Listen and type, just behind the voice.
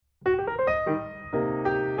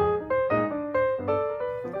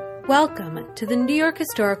Welcome to the New York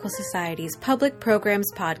Historical Society's Public Programs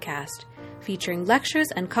Podcast, featuring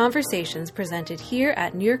lectures and conversations presented here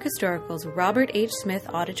at New York Historical's Robert H. Smith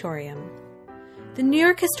Auditorium. The New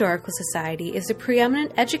York Historical Society is a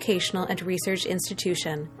preeminent educational and research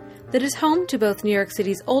institution that is home to both New York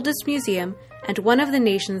City's oldest museum and one of the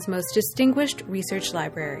nation's most distinguished research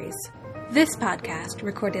libraries. This podcast,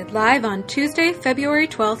 recorded live on Tuesday, February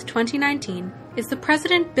 12, 2019, is the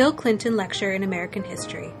President Bill Clinton Lecture in American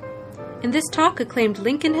History. In this talk, acclaimed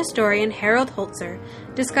Lincoln historian Harold Holzer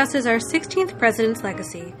discusses our 16th president's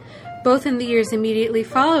legacy, both in the years immediately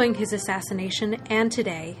following his assassination and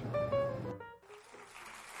today.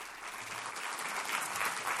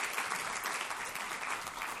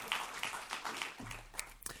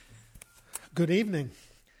 Good evening.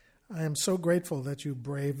 I am so grateful that you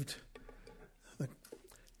braved the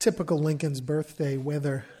typical Lincoln's birthday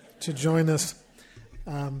weather to join us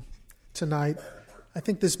tonight. I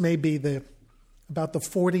think this may be about the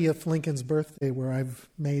 40th Lincoln's birthday where I've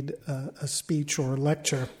made a speech or a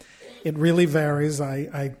lecture. It really varies.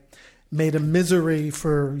 I made a misery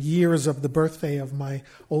for years of the birthday of my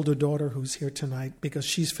older daughter who's here tonight because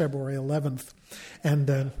she's February 11th.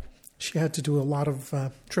 And she had to do a lot of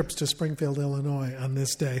trips to Springfield, Illinois on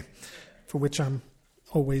this day, for which I'm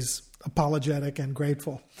always apologetic and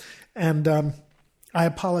grateful. And I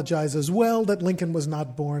apologize as well that Lincoln was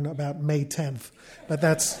not born about May 10th, but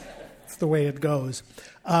that's the way it goes.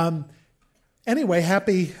 Anyway,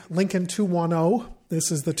 happy Lincoln 210. This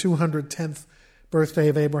is the 210th birthday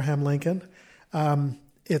of Abraham Lincoln.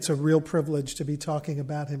 It's a real privilege to be talking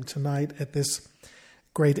about him tonight at this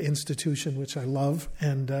great institution, which I love,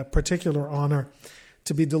 and a particular honor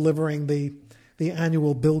to be delivering the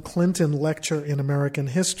annual Bill Clinton Lecture in American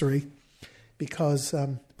History, because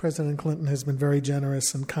President Clinton has been very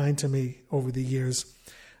generous and kind to me over the years.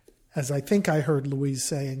 As I think I heard Louise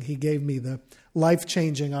saying, he gave me the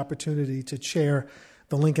life-changing opportunity to chair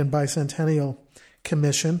the Lincoln Bicentennial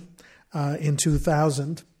Commission in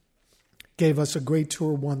 2000, gave us a great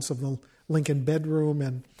tour once of the Lincoln bedroom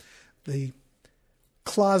and the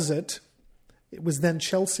closet. It was then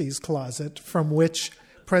Chelsea's closet, from which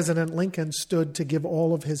President Lincoln stood to give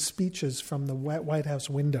all of his speeches from the White House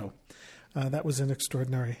window. That was an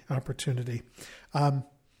extraordinary opportunity. I'm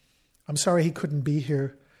sorry he couldn't be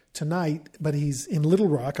here tonight, but he's in Little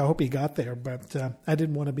Rock. I hope he got there, but I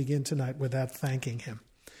didn't want to begin tonight without thanking him.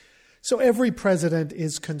 So every president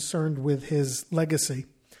is concerned with his legacy.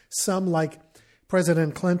 Some, like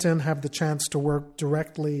President Clinton, have the chance to work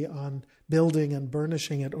directly on building and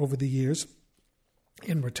burnishing it over the years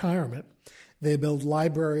in retirement. They build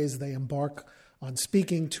libraries, they embark on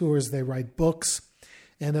speaking tours, they write books,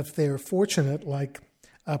 and if they're fortunate, like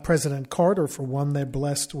President Carter, for one, they're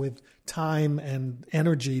blessed with time and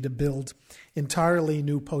energy to build entirely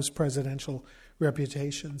new post-presidential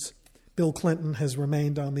reputations. Bill Clinton has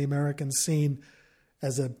remained on the American scene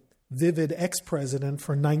as a vivid ex-president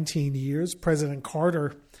for 19 years, President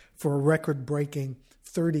Carter for a record-breaking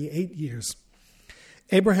 38 years.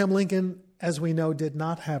 Abraham Lincoln, as we know, did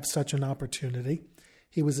not have such an opportunity.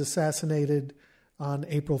 He was assassinated on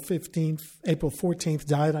April 14th,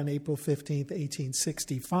 died on April 15th,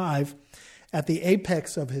 1865, at the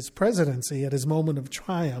apex of his presidency, at his moment of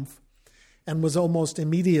triumph, and was almost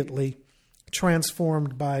immediately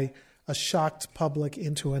transformed by a shocked public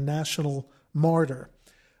into a national martyr,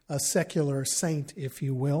 a secular saint, if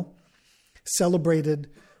you will,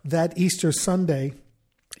 celebrated that Easter Sunday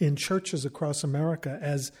in churches across America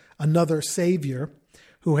as another savior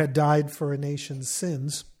who had died for a nation's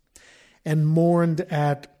sins, and mourned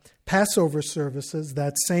at Passover services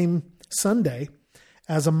that same Sunday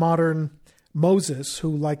as a modern Moses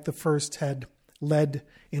who, like the first, had led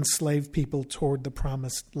enslaved people toward the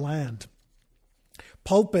promised land.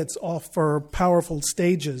 Pulpits offer powerful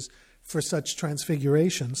stages for such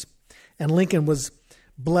transfigurations, and Lincoln was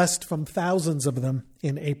blessed from thousands of them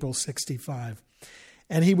in April 65.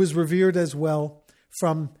 And he was revered as well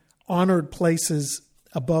from honored places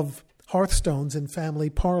above hearthstones in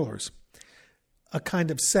family parlors, a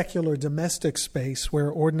kind of secular domestic space where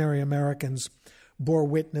ordinary Americans bore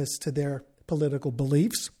witness to their political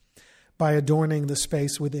beliefs by adorning the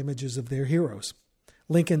space with images of their heroes.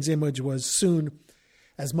 Lincoln's image was soon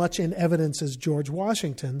as much in evidence as George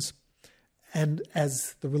Washington's, and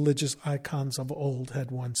as the religious icons of old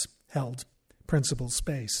had once held principal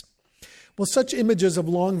space. Well, such images have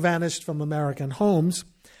long vanished from American homes,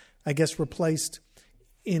 I guess replaced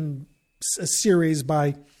in a series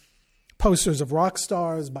by posters of rock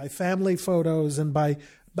stars, by family photos, and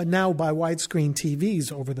but now by widescreen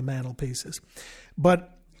TVs over the mantelpieces.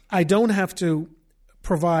 But I don't have to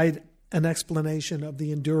provide an explanation of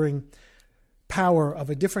the enduring power of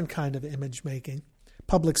a different kind of image making,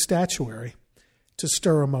 public statuary, to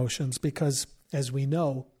stir emotions because, as we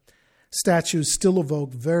know, statues still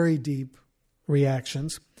evoke very deep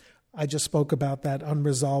reactions. I just spoke about that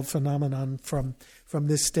unresolved phenomenon from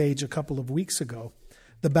this stage a couple of weeks ago.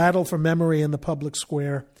 The battle for memory in the public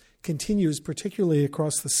square continues, particularly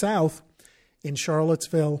across the South, in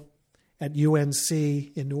Charlottesville, at UNC,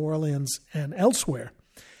 in New Orleans, and elsewhere.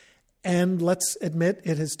 And let's admit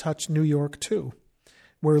it has touched New York too,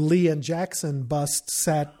 where Lee and Jackson busts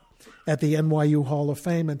sat at the NYU Hall of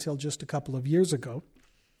Fame until just a couple of years ago,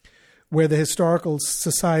 where the Historical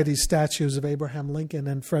Society statues of Abraham Lincoln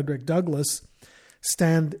and Frederick Douglass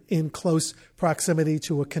stand in close proximity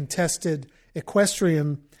to a contested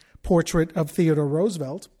equestrian portrait of Theodore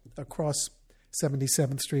Roosevelt across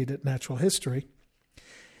 77th Street at Natural History,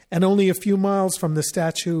 and only a few miles from the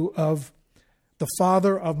statue of the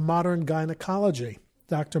father of modern gynecology,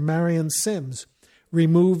 Dr. Marion Sims,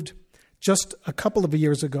 removed just a couple of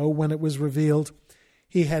years ago when it was revealed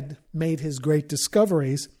he had made his great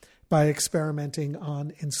discoveries by experimenting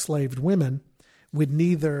on enslaved women with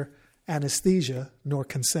neither anesthesia nor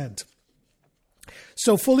consent.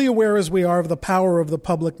 So fully aware as we are of the power of the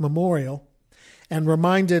public memorial, and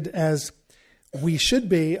reminded as we should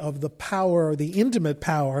be of the power, the intimate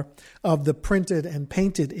power of the printed and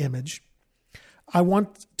painted image, I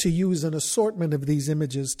want to use an assortment of these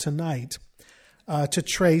images tonight to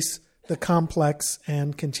trace the complex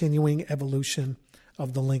and continuing evolution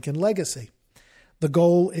of the Lincoln legacy. The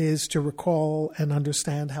goal is to recall and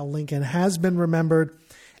understand how Lincoln has been remembered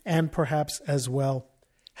and perhaps as well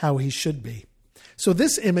how he should be. So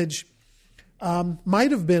this image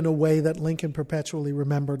might have been a way that Lincoln perpetually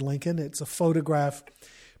remembered Lincoln. It's a photograph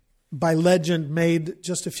by legend made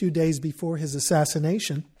just a few days before his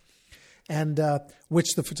assassination, and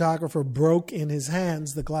which the photographer broke in his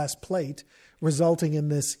hands, the glass plate, resulting in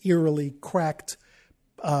this eerily cracked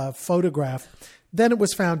photograph. Then it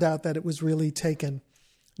was found out that it was really taken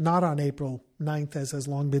not on April 9th, as has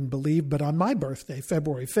long been believed, but on my birthday,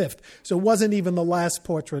 February 5th. So it wasn't even the last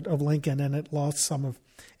portrait of Lincoln, and it lost some of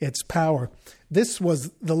its power. This was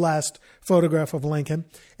the last photograph of Lincoln,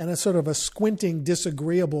 and a sort of a squinting,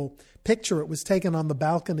 disagreeable picture. It was taken on the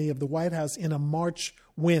balcony of the White House in a March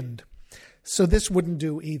wind. So this wouldn't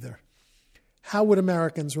do either. How would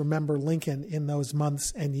Americans remember Lincoln in those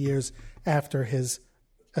months and years after his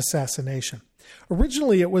assassination?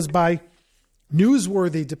 Originally, it was by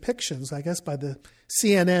newsworthy depictions, I guess by the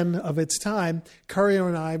CNN of its time, Currier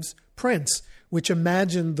and Ives prints, which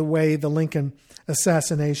imagined the way the Lincoln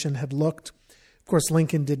assassination had looked. Of course,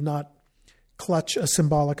 Lincoln did not clutch a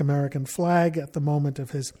symbolic American flag at the moment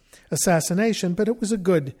of his assassination, but it was a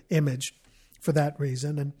good image for that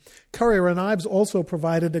reason. And Currier and Ives also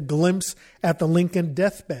provided a glimpse at the Lincoln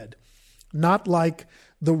deathbed, not like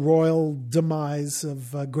the royal demise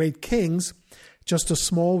of great kings, just a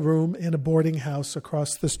small room in a boarding house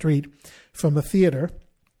across the street from a theater.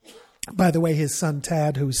 By the way, his son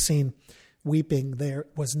Tad, who's seen weeping there,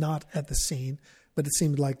 was not at the scene, but it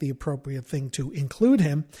seemed like the appropriate thing to include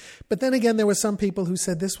him. But then again, there were some people who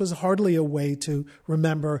said this was hardly a way to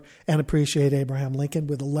remember and appreciate Abraham Lincoln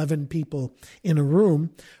with 11 people in a room.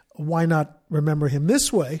 Why not remember him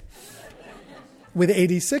this way? With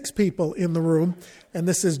 86 people in the room, and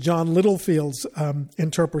this is John Littlefield's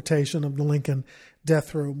interpretation of the Lincoln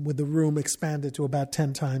death room, with the room expanded to about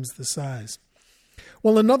 10 times the size.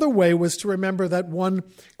 Well, another way was to remember that one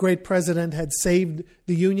great president had saved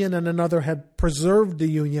the Union and another had preserved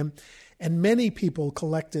the Union, and many people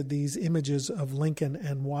collected these images of Lincoln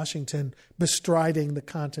and Washington bestriding the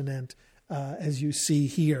continent, as you see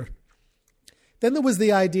here. Then there was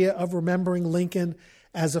the idea of remembering Lincoln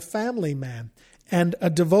as a family man, and a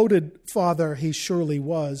devoted father he surely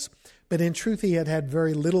was, but in truth he had had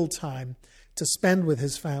very little time to spend with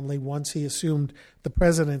his family once he assumed the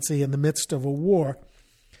presidency in the midst of a war.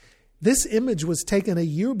 This image was taken a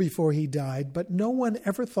year before he died, but no one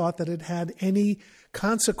ever thought that it had any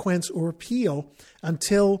consequence or appeal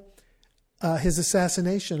until his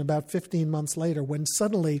assassination about 15 months later, when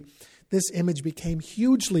suddenly this image became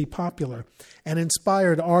hugely popular and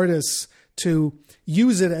inspired artists to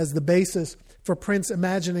use it as the basis for prints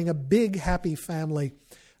imagining a big, happy family,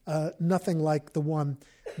 nothing like the one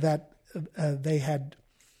that they had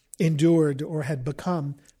endured or had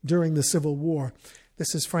become during the Civil War.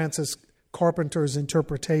 This is Francis Carpenter's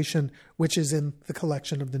interpretation, which is in the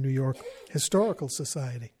collection of the New York Historical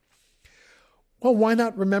Society. Well, why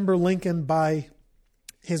not remember Lincoln by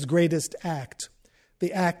his greatest act,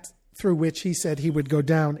 the act through which he said he would go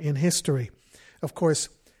down in history? Of course,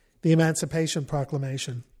 the Emancipation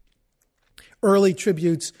Proclamation. Early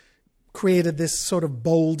tributes created this sort of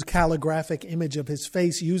bold calligraphic image of his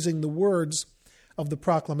face using the words of the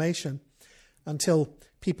proclamation until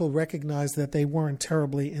people recognized that they weren't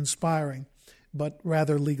terribly inspiring, but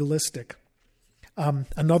rather legalistic.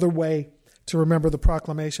 Another way to remember the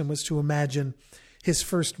proclamation was to imagine his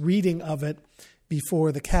first reading of it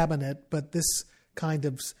before the cabinet, but this kind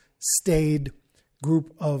of staid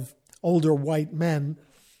group of older white men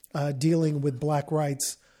dealing with black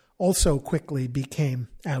rights also quickly became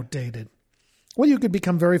outdated. Well, you could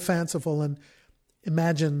become very fanciful and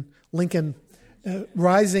imagine Lincoln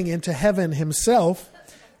rising into heaven himself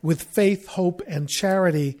with faith, hope, and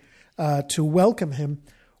charity to welcome him.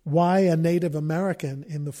 Why a Native American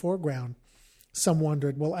in the foreground? Some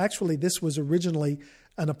wondered. Well, actually, this was originally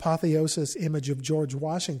an apotheosis image of George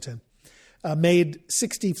Washington, made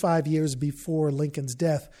 65 years before Lincoln's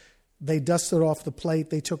death. They dusted off the plate,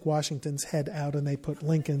 they took Washington's head out, and they put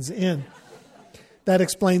Lincoln's in. That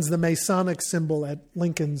explains the Masonic symbol at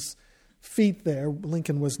Lincoln's feet there.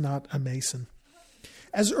 Lincoln was not a Mason.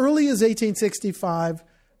 As early as 1865,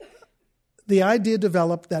 the idea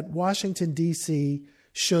developed that Washington, D.C.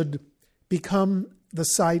 should become the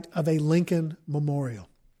site of a Lincoln Memorial,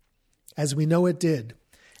 as we know it did.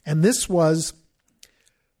 And this was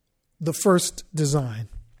the first design.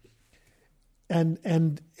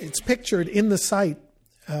 And it's pictured in the site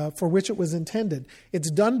for which it was intended. It's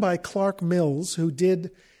done by Clark Mills, who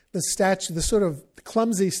did the statue, the sort of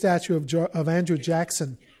clumsy statue of Andrew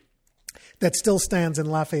Jackson that still stands in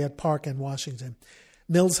Lafayette Park in Washington.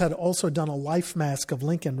 Mills had also done a life mask of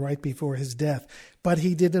Lincoln right before his death, but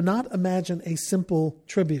he did not imagine a simple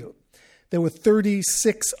tribute. There were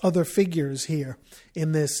 36 other figures here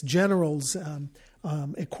in this: generals,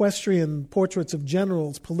 equestrian portraits of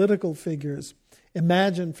generals, political figures,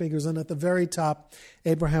 imagined figures, and at the very top,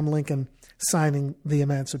 Abraham Lincoln signing the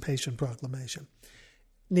Emancipation Proclamation.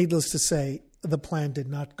 Needless to say, the plan did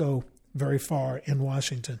not go very far in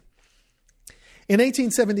Washington. In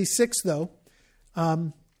 1876, though,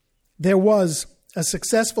 there was a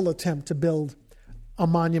successful attempt to build a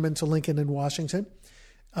monument to Lincoln in Washington.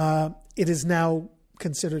 It is now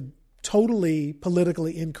considered totally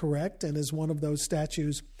politically incorrect and is one of those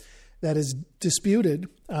statues that is disputed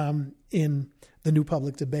in the new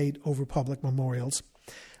public debate over public memorials.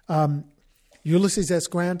 Ulysses S.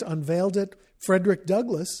 Grant unveiled it. Frederick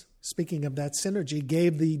Douglass, speaking of that synergy,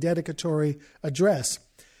 gave the dedicatory address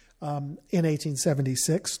in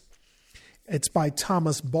 1876. It's by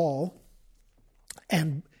Thomas Ball.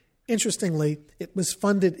 And interestingly, it was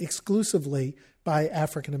funded exclusively by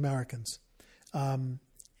African Americans.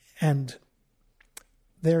 And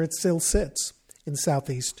there it still sits in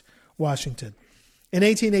Southeast Washington. In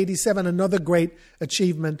 1887, another great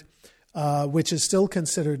achievement, which is still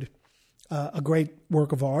considered a great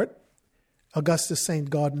work of art, Augustus St.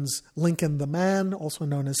 Gaudens's Lincoln the Man, also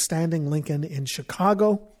known as Standing Lincoln in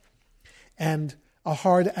Chicago, and a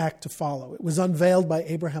hard act to follow. It was unveiled by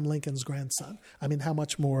Abraham Lincoln's grandson. I mean, how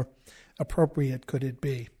much more appropriate could it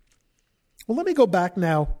be? Well, let me go back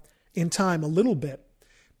now in time a little bit,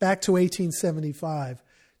 back to 1875,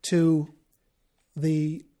 to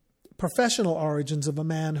the professional origins of a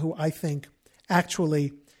man who I think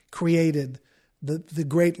actually created the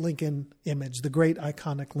great Lincoln image, the great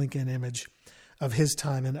iconic Lincoln image of his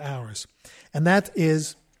time and ours. And that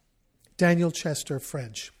is Daniel Chester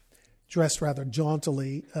French, dressed rather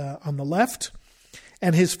jauntily on the left.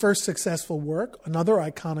 And his first successful work, another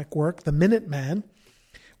iconic work, The Minuteman,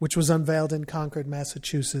 which was unveiled in Concord,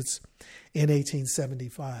 Massachusetts in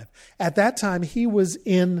 1875. At that time, he was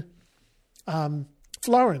in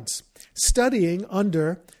Florence, studying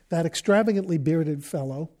under that extravagantly bearded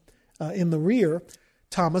fellow in the rear,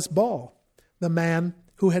 Thomas Ball, the man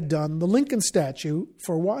who had done the Lincoln statue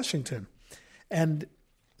for Washington. And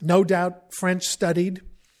no doubt French studied,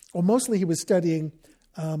 or mostly he was studying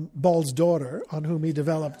Ball's daughter, on whom he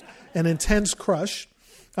developed an intense crush.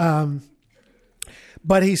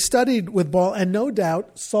 But he studied with Ball and no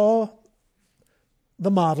doubt saw the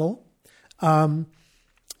model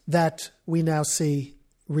that we now see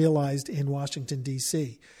realized in Washington,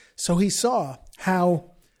 D.C. So he saw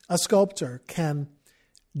how a sculptor can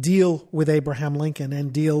deal with Abraham Lincoln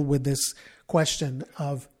and deal with this question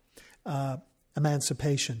of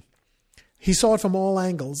emancipation. He saw it from all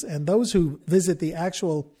angles, and those who visit the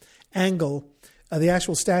actual angle, the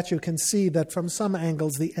actual statue, can see that from some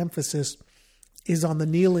angles the emphasis is on the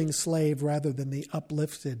kneeling slave rather than the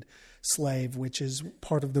uplifted slave, which is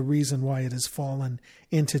part of the reason why it has fallen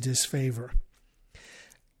into disfavor.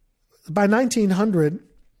 By 1900,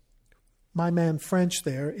 my man French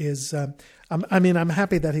there is I'm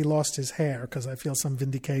happy that he lost his hair because I feel some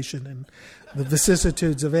vindication in the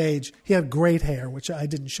vicissitudes of age. He had great hair, which I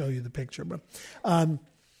didn't show you the picture. But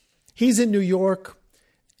he's in New York.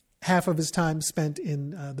 Half of his time spent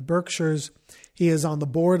in the Berkshires. He is on the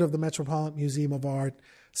board of the Metropolitan Museum of Art.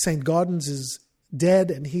 St. Gaudens is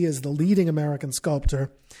dead, and he is the leading American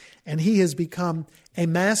sculptor. And he has become a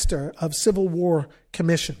master of Civil War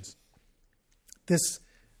commissions. This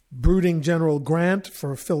brooding General Grant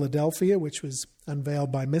for Philadelphia, which was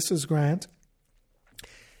unveiled by Mrs. Grant.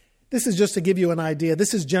 This is just to give you an idea.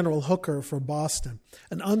 This is General Hooker for Boston,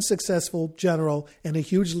 an unsuccessful general and a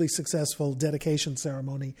hugely successful dedication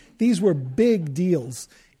ceremony. These were big deals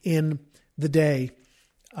in the day.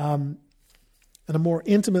 At a more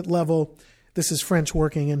intimate level, this is French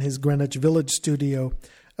working in his Greenwich Village studio,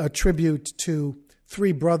 a tribute to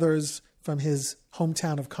three brothers from his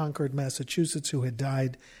hometown of Concord, Massachusetts, who had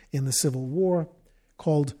died in the Civil War,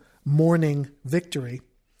 called Morning Victory.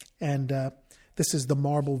 And this is the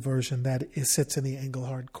marble version that sits in the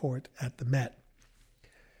Engelhard Court at the Met.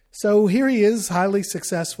 So here he is, highly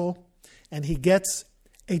successful, and he gets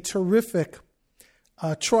a terrific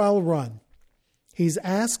trial run. He's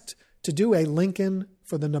asked to do a Lincoln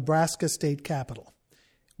for the Nebraska state capitol,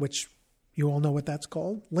 which you all know what that's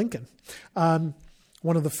called, Lincoln.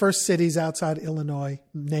 One of the first cities outside Illinois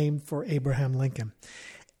named for Abraham Lincoln.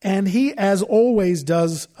 And he, as always,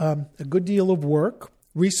 does a good deal of work,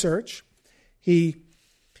 research. He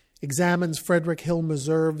examines Frederick Hill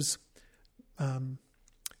Meserve's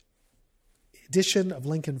edition of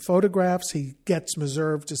Lincoln photographs. He gets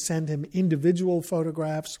Meserve to send him individual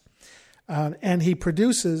photographs. And he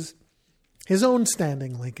produces his own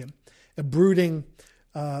standing Lincoln, a brooding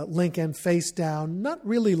Lincoln face down, not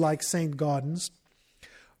really like St. Gaudens.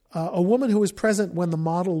 A woman who was present when the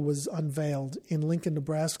model was unveiled in Lincoln,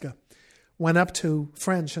 Nebraska, went up to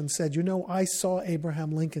French and said, I saw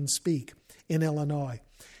Abraham Lincoln speak in Illinois.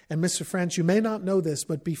 And Mr. French, you may not know this,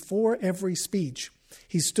 but before every speech,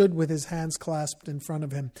 he stood with his hands clasped in front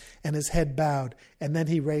of him and his head bowed. And then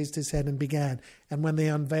he raised his head and began. And when they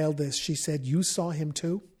unveiled this, she said, you saw him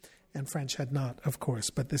too? And French had not, of course.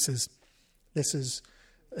 But this is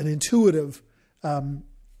an intuitive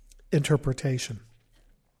interpretation.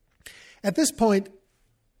 At this point,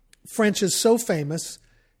 French is so famous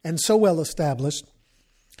and so well established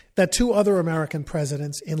that two other American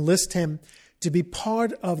presidents enlist him to be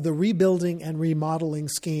part of the rebuilding and remodeling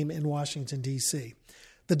scheme in Washington, D.C.,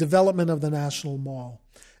 the development of the National Mall,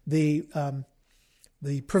 the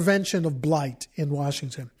prevention of blight in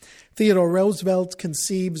Washington. Theodore Roosevelt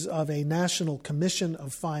conceives of a National Commission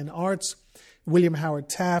of Fine Arts. William Howard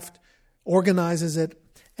Taft organizes it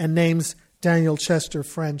and names Daniel Chester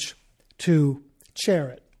French to chair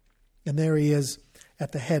it. And there he is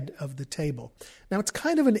at the head of the table. Now, it's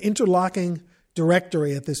kind of an interlocking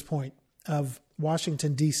directory at this point of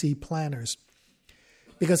Washington, D.C. planners,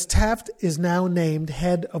 because Taft is now named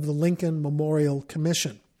head of the Lincoln Memorial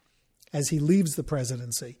Commission as he leaves the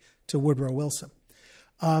presidency to Woodrow Wilson.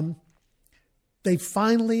 They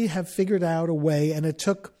finally have figured out a way, and it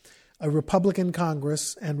took a Republican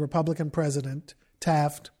Congress and Republican President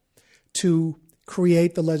Taft to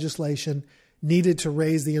create the legislation needed to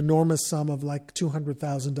raise the enormous sum of like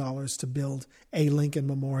 $200,000 to build a Lincoln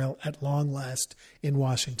Memorial at long last in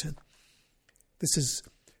Washington. This is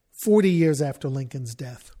 40 years after Lincoln's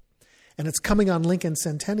death. And it's coming on Lincoln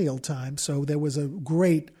centennial time, so there was a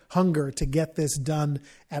great hunger to get this done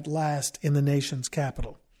at last in the nation's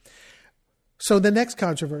capital. So the next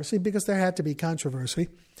controversy, because there had to be controversy,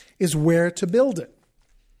 is where to build it.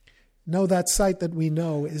 No, that site that we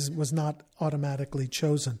know was not automatically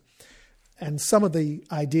chosen. And some of the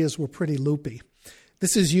ideas were pretty loopy.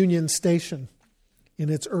 This is Union Station in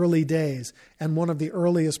its early days, and one of the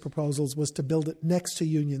earliest proposals was to build it next to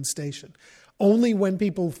Union Station. Only when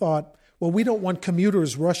people thought, well, we don't want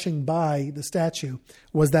commuters rushing by the statue,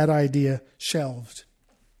 was that idea shelved.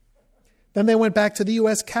 Then they went back to the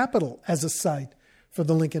U.S. Capitol as a site for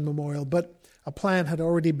the Lincoln Memorial, but a plan had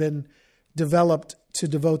already been developed to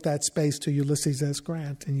devote that space to Ulysses S.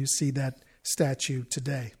 Grant, and you see that statue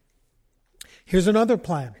today. Here's another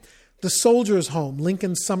plan. The Soldiers' Home,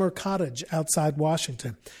 Lincoln's Summer Cottage outside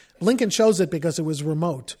Washington. Lincoln chose it because it was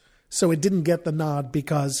remote, so it didn't get the nod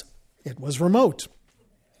because it was remote.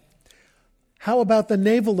 How about the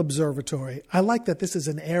Naval Observatory? I like that this is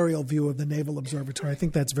an aerial view of the Naval Observatory. I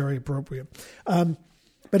think that's very appropriate.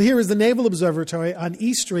 But here is the Naval Observatory on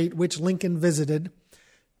E Street, which Lincoln visited.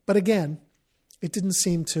 But again, it didn't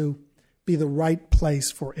seem to be the right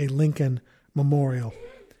place for a Lincoln memorial.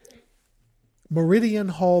 Meridian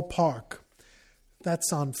Hall Park,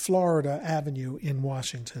 that's on Florida Avenue in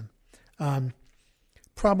Washington.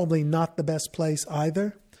 Probably not the best place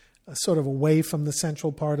either, sort of away from the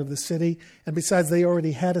central part of the city. And besides, they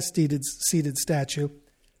already had a seated statue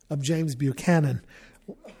of James Buchanan.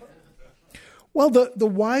 Well, the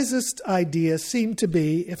wisest idea seemed to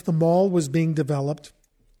be, if the mall was being developed,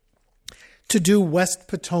 to do West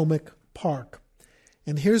Potomac Park.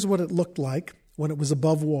 And here's what it looked like when it was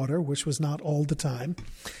above water, which was not all the time,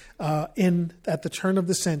 at the turn of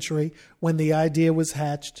the century when the idea was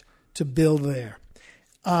hatched to build there.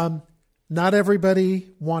 Not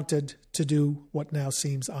everybody wanted to do what now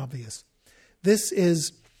seems obvious. This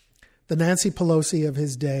is the Nancy Pelosi of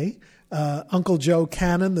his day, Uncle Joe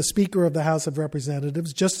Cannon, the Speaker of the House of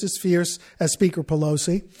Representatives, just as fierce as Speaker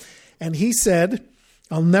Pelosi. And he said,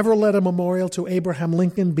 "I'll never let a memorial to Abraham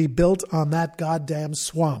Lincoln be built on that goddamn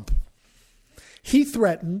swamp." He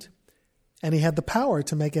threatened, and he had the power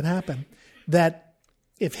to make it happen, that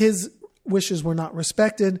if his wishes were not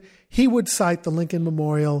respected, he would cite the Lincoln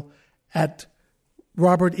Memorial at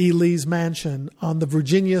Robert E. Lee's mansion on the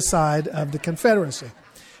Virginia side of the Confederacy,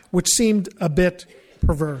 which seemed a bit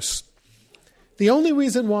perverse. The only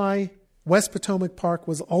reason why West Potomac Park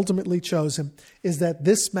was ultimately chosen is that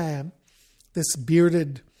this man, this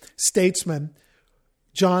bearded statesman,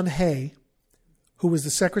 John Hay, who was the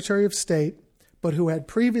Secretary of State, but who had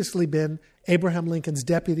previously been Abraham Lincoln's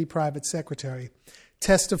deputy private secretary,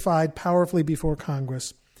 testified powerfully before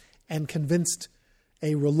Congress and convinced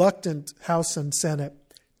a reluctant House and Senate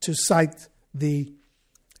to cite the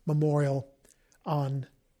memorial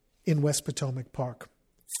in West Potomac Park,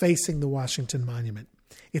 facing the Washington Monument.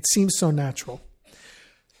 It seems so natural.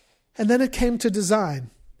 And then it came to design.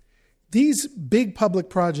 These big public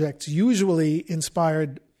projects usually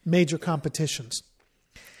inspired major competitions.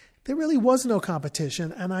 There really was no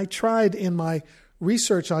competition, and I tried in my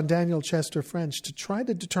research on Daniel Chester French to try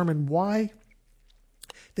to determine why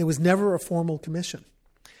there was never a formal commission.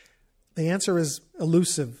 The answer is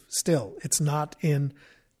elusive still. It's not in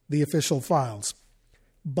the official files.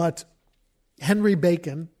 But Henry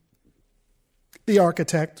Bacon, the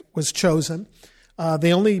architect, was chosen.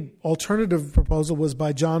 The only alternative proposal was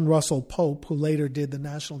by John Russell Pope, who later did the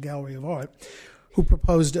National Gallery of Art, who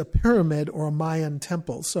proposed a pyramid or a Mayan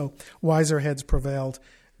temple. So wiser heads prevailed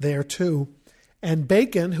there too. And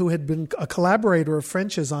Bacon, who had been a collaborator of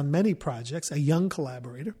French's on many projects, a young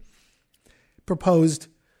collaborator, proposed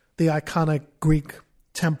the iconic Greek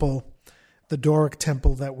temple, the Doric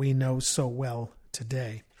temple that we know so well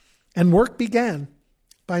today. And work began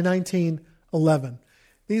by 1911.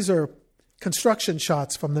 These are construction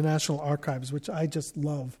shots from the National Archives, which I just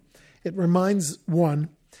love. It reminds one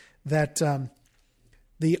that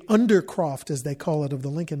the undercroft, as they call it, of the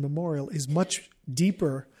Lincoln Memorial is much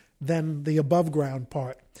deeper than the above-ground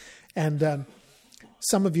part. And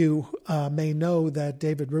some of you may know that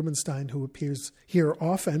David Rubenstein, who appears here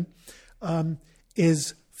often,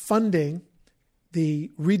 is funding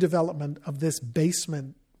the redevelopment of this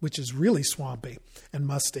basement, which is really swampy and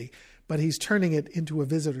musty, but he's turning it into a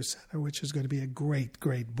visitor center, which is going to be a great,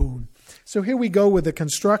 great boon. So here we go with the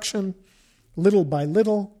construction, little by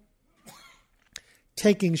little,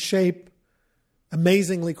 taking shape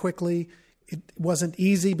amazingly quickly. It wasn't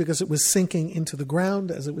easy because it was sinking into the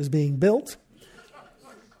ground as it was being built.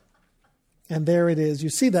 And there it is. You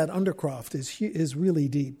see that undercroft is really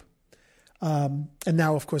deep. And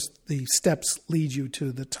now, of course, the steps lead you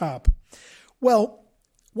to the top. Well,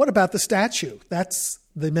 what about the statue? That's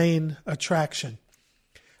the main attraction.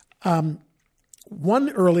 One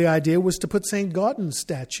early idea was to put St. Gauden's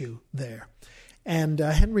statue there. And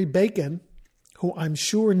Henry Bacon, who I'm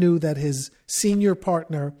sure knew that his senior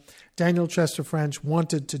partner, Daniel Chester French,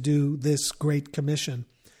 wanted to do this great commission,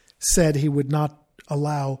 said he would not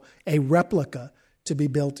allow a replica to be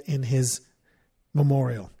built in his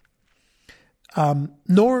memorial.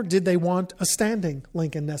 Nor did they want a standing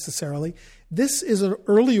Lincoln necessarily. This is an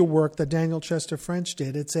earlier work that Daniel Chester French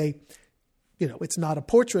did. It's it's not a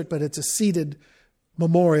portrait, but it's a seated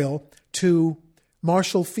memorial to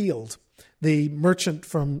Marshall Field, the merchant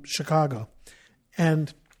from Chicago.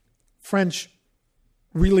 And French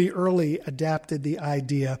really early adapted the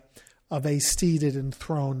idea of a seated,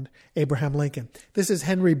 enthroned Abraham Lincoln. This is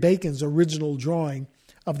Henry Bacon's original drawing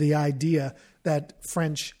of the idea that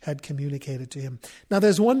French had communicated to him. Now,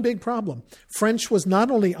 there's one big problem. French was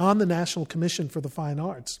not only on the National Commission for the Fine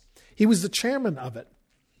Arts, he was the chairman of it.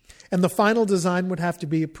 And the final design would have to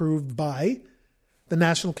be approved by the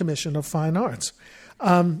National Commission of Fine Arts.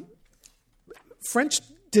 French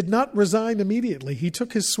did not resign immediately. He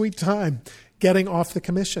took his sweet time getting off the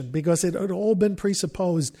commission because it had all been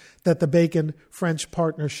presupposed that the Bacon-French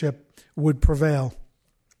partnership would prevail.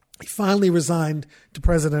 He finally resigned to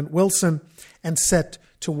President Wilson and set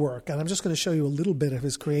to work. And I'm just going to show you a little bit of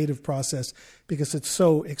his creative process because it's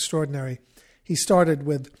so extraordinary. He started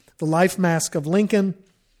with the life mask of Lincoln.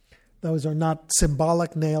 Those are not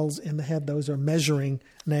symbolic nails in the head. Those are measuring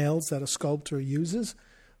nails that a sculptor uses.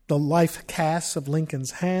 The life casts of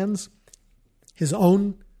Lincoln's hands, his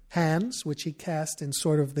own hands, which he cast in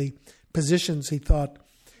sort of the positions he thought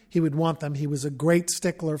he would want them. He was a great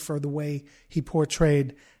stickler for the way he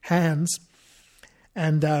portrayed hands.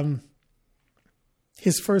 And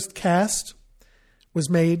his first cast was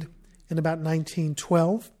made in about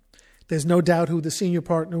 1912. There's no doubt who the senior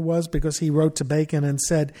partner was because he wrote to Bacon and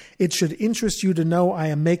said, "It should interest you to know I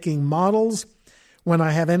am making models. When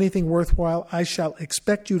I have anything worthwhile, I shall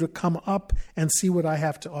expect you to come up and see what I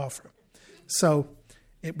have to offer." So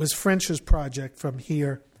it was French's project from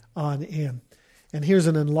here on in. And here's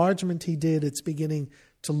an enlargement he did. It's beginning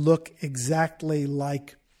to look exactly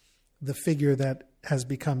like the figure that has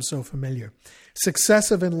become so familiar.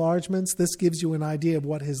 Successive enlargements, this gives you an idea of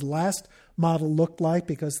what his last model looked like,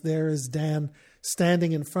 because there is Dan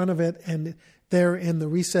standing in front of it, and there in the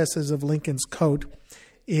recesses of Lincoln's coat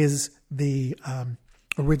is the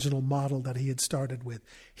original model that he had started with.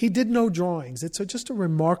 He did no drawings. It's just a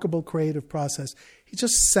remarkable creative process. He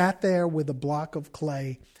just sat there with a block of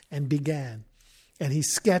clay and began. And he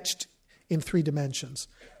sketched in 3 dimensions,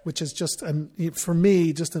 which is just, for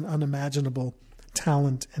me, just an unimaginable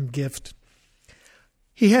talent and gift.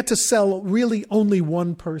 He had to sell really only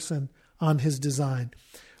one person on his design,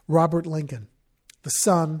 Robert Lincoln,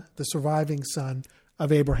 the surviving son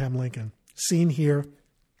of Abraham Lincoln, seen here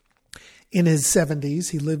in his 70s.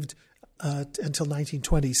 He lived until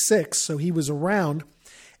 1926, so he was around.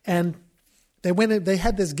 And they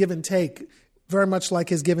had this give and take, very much like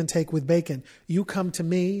his give and take with Bacon. You come to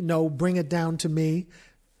me, no, bring it down to me.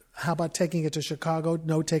 How about taking it to Chicago?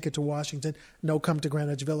 No, take it to Washington. No, come to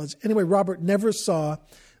Greenwich Village. Anyway, Robert never saw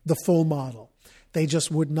the full model. They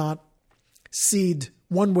just would not cede,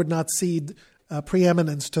 one would not cede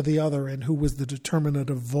preeminence to the other in who was the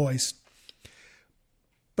determinative voice.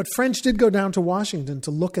 But French did go down to Washington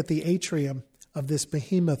to look at the atrium of this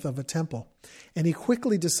behemoth of a temple, and he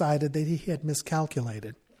quickly decided that he had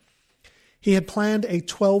miscalculated. He had planned a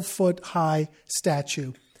 12-foot high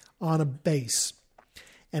statue on a base,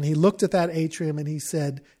 and he looked at that atrium and he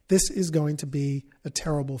said, "This is going to be a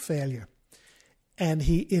terrible failure." And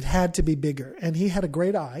it had to be bigger. And he had a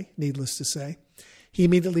great eye, needless to say. He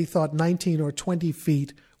immediately thought 19 or 20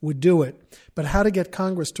 feet would do it. But how to get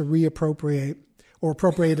Congress to reappropriate or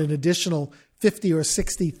appropriate an additional $50,000 or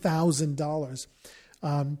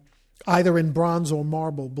 $60,000, either in bronze or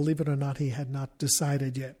marble, believe it or not, he had not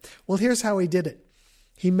decided yet. Well, here's how he did it.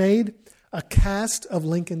 He made a cast of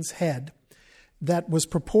Lincoln's head that was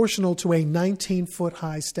proportional to a 19-foot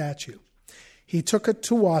high statue. He took it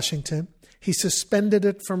to Washington. He suspended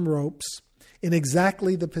it from ropes in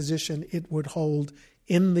exactly the position it would hold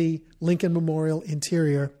in the Lincoln Memorial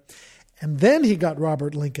interior. And then he got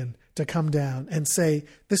Robert Lincoln to come down and say,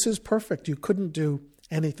 "This is perfect. You couldn't do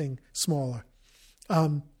anything smaller."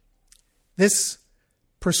 This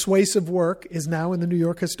persuasive work is now in the New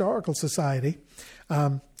York Historical Society.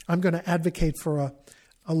 I'm going to advocate for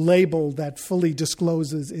a label that fully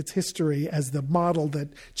discloses its history as the model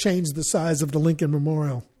that changed the size of the Lincoln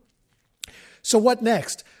Memorial. So what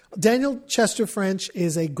next? Daniel Chester French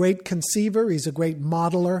is a great conceiver. He's a great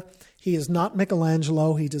modeler. He is not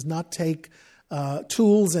Michelangelo. He does not take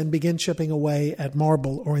tools and begin chipping away at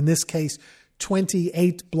marble, or in this case,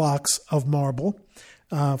 28 blocks of marble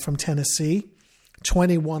from Tennessee,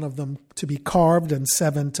 21 of them to be carved and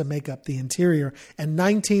 7 to make up the interior, and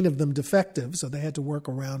 19 of them defective, so they had to work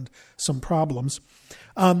around some problems.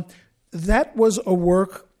 That was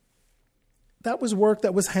work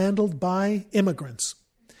that was handled by immigrants.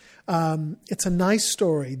 It's a nice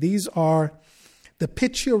story. These are the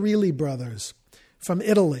Piccirilli brothers from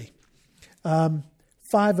Italy,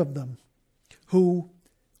 5 of them, who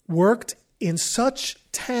worked in such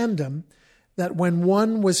tandem that when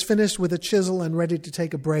one was finished with a chisel and ready to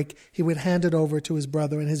take a break, he would hand it over to his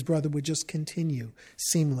brother, and his brother would just continue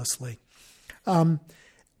seamlessly.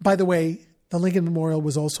 By the way, the Lincoln Memorial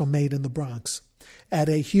was also made in the Bronx at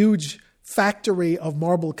a huge factory of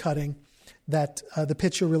marble cutting that the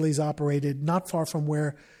Piccirillis operated not far from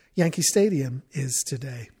where Yankee Stadium is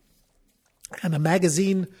today. And a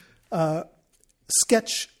magazine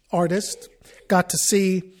sketch artist got to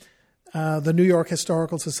see the New York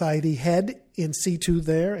Historical Society head in situ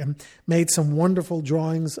there and made some wonderful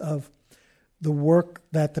drawings of the work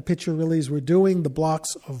that the Piccirillis were doing, the blocks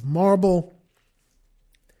of marble,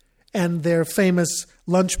 and their famous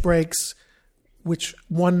lunch breaks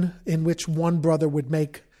in which one brother would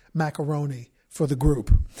make macaroni for the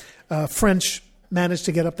group. French managed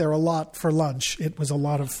to get up there a lot for lunch. It was a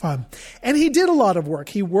lot of fun. And he did a lot of work.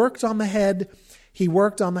 He worked on the head, he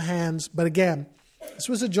worked on the hands, but again, this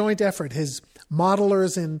was a joint effort. His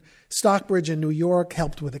modelers in Stockbridge in New York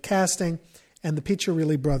helped with the casting, and the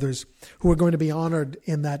Piccirilli brothers, who were going to be honored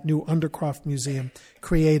in that new Undercroft Museum,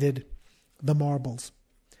 created the marbles.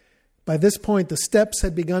 By this point, the steps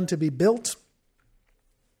had begun to be built.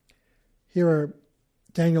 Here are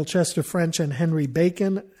Daniel Chester French and Henry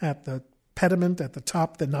Bacon at the pediment at the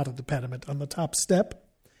top, not at the pediment, on the top step.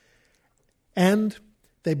 And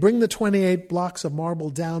they bring the 28 blocks of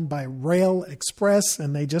marble down by rail express,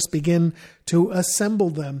 and they just begin to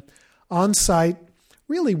assemble them on site,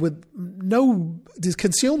 really with no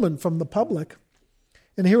concealment from the public.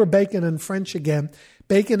 And here are Bacon and French again.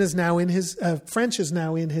 French is now in his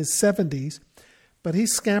 70s, but he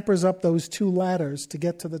scampers up those two ladders to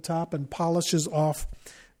get to the top and polishes off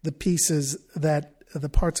the pieces the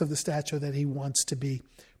parts of the statue that he wants to be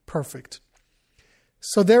perfect.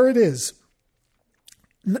 So there it is.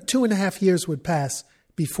 2.5 years would pass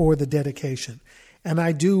before the dedication. And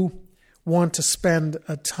I do want to spend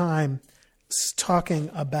a time talking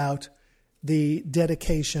about the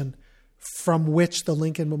dedication from which the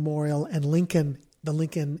Lincoln Memorial and the Lincoln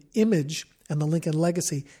image and the Lincoln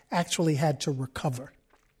legacy actually had to recover.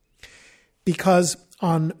 Because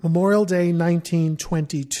on Memorial Day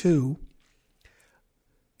 1922,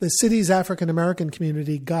 the city's African American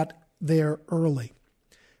community got there early.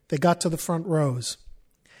 They got to the front rows.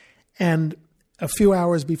 And a few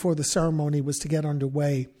hours before the ceremony was to get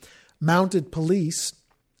underway, mounted police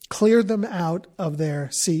cleared them out of their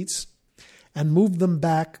seats and moved them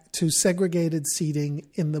back to segregated seating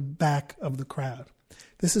in the back of the crowd.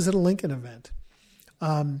 This is at a Lincoln event.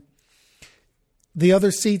 The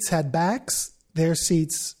other seats had backs. Their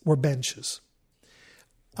seats were benches.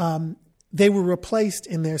 They were replaced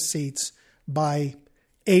in their seats by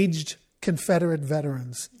aged Confederate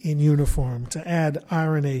veterans in uniform. To add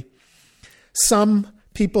irony, some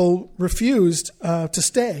people refused to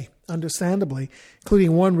stay, understandably,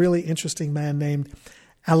 including one really interesting man named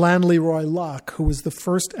Alain Leroy Locke, who was the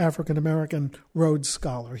first African-American Rhodes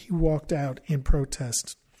Scholar. He walked out in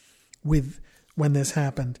protest when this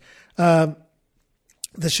happened. The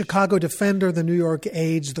Chicago Defender, the New York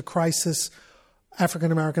Age, The Crisis,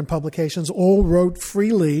 African-American publications all wrote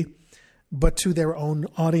freely, but to their own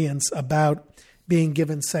audience, about being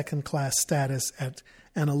given second-class status at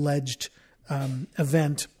an alleged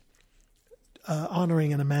event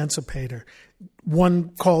honoring an emancipator. One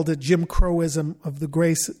called it Jim Crowism of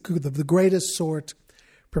the greatest sort,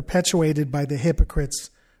 perpetuated by the hypocrites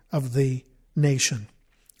of the nation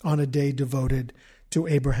on a day devoted to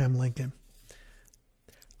Abraham Lincoln.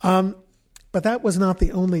 But that was not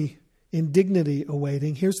the only indignity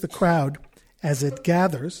awaiting. Here's the crowd as it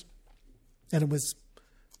gathers, and it was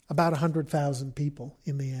about 100,000 people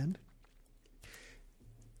in the end.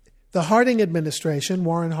 The Harding administration,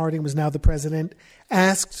 Warren Harding was now the president,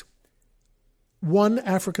 asked one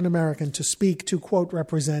African American to speak to, quote,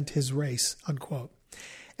 represent his race, unquote.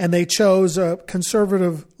 And they chose a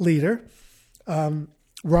conservative leader,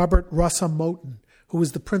 Robert Russa Moton, who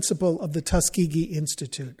was the principal of the Tuskegee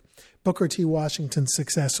Institute, Booker T. Washington's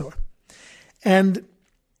successor. And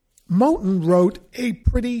Moton wrote a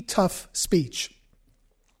pretty tough speech,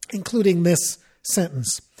 including this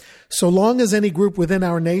sentence: "So long as any group within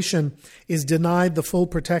our nation is denied the full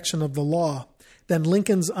protection of the law, then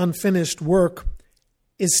Lincoln's unfinished work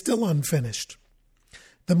is still unfinished.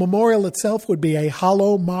 The memorial itself would be a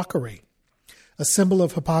hollow mockery, a symbol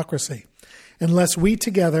of hypocrisy, unless we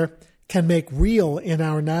together can make real in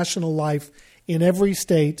our national life, in every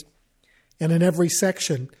state and in every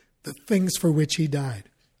section, the things for which he died."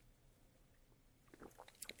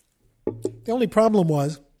 The only problem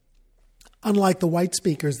was, unlike the white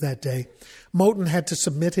speakers that day, Moton had to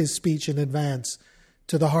submit his speech in advance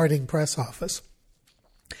to the Harding press office.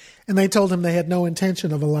 And they told him they had no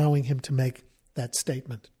intention of allowing him to make that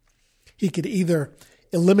statement. He could either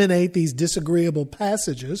eliminate these disagreeable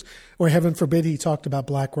passages, or heaven forbid he talked about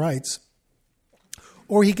black rights,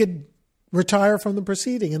 or he could retire from the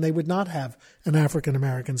proceeding and they would not have an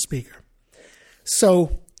African-American speaker.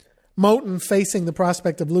 So Moton, facing the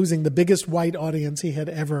prospect of losing the biggest white audience he had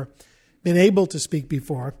ever been able to speak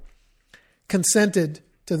before, consented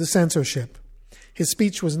to the censorship. His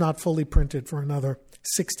speech was not fully printed for another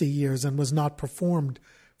 60 years and was not performed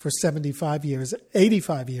for 85 years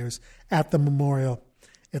at the memorial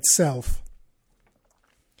itself.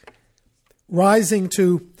 Rising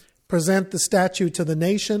to present the statue to the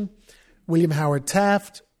nation, William Howard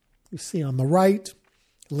Taft, You see on the right,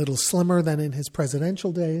 a little slimmer than in his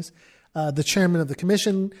presidential days. The chairman of the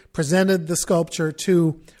commission presented the sculpture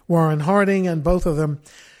to Warren Harding, and both of them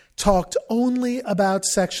talked only about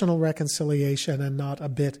sectional reconciliation and not a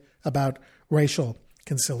bit about racial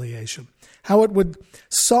conciliation. How it would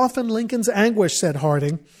soften Lincoln's anguish, said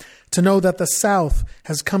Harding, to know that the South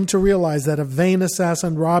has come to realize that a vain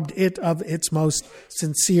assassin robbed it of its most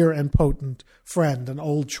sincere and potent friend, an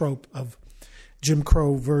old trope of Jim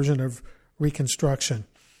Crow version of Reconstruction.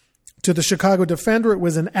 To the Chicago Defender, it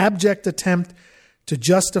was an abject attempt to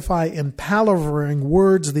justify in palavering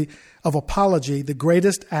words of apology the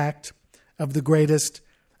greatest act of the greatest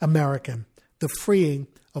American, the freeing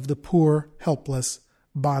of the poor, helpless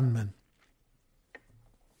bondman.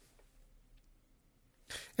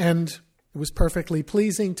 And it was perfectly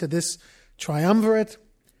pleasing to this triumvirate,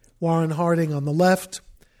 Warren Harding on the left,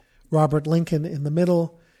 Robert Lincoln in the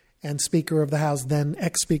middle, and Speaker of the House, then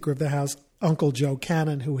ex-Speaker of the House, Uncle Joe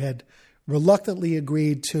Cannon, who had reluctantly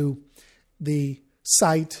agreed to the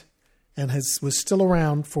site and was still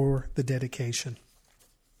around for the dedication.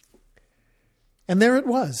 And there it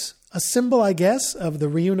was, a symbol, I guess, of the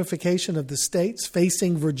reunification of the states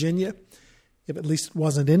facing Virginia, if at least it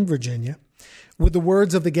wasn't in Virginia, with the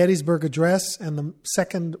words of the Gettysburg Address and the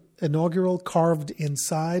second inaugural carved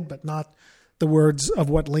inside, but not the words of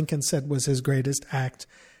what Lincoln said was his greatest act,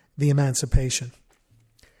 the Emancipation.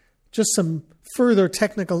 Just some further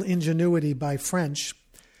technical ingenuity by French,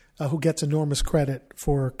 who gets enormous credit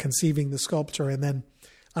for conceiving the sculpture, and then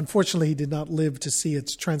unfortunately he did not live to see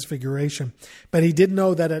its transfiguration, but he did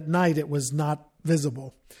know that at night it was not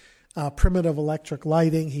visible. Primitive electric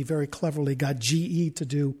lighting, he very cleverly got GE to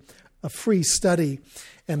do a free study,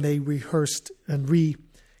 and they rehearsed and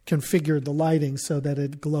reconfigured the lighting so that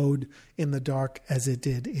it glowed in the dark as it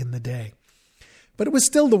did in the day. But it was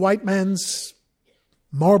still the white man's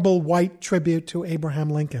marble white tribute to Abraham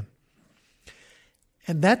Lincoln.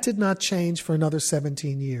 And that did not change for another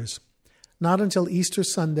 17 years, not until Easter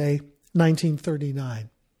Sunday, 1939.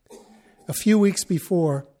 A few weeks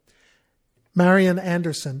before, Marian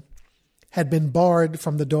Anderson had been barred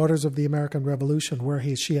from the Daughters of the American Revolution, where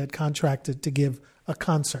she had contracted to give a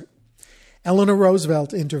concert. Eleanor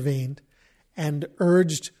Roosevelt intervened and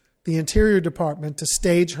urged the Interior Department to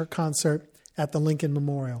stage her concert at the Lincoln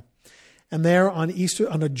Memorial. And there on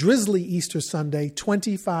a drizzly Easter Sunday,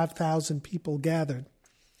 25,000 people gathered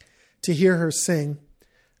to hear her sing,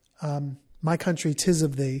 My Country 'Tis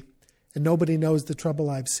of Thee, and Nobody Knows the Trouble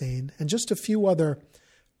I've Seen, and just a few other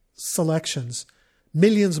selections.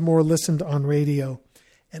 Millions more listened on radio,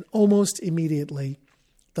 and almost immediately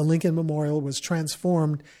the Lincoln Memorial was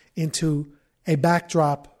transformed into a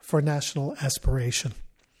backdrop for national aspiration.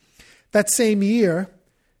 That same year,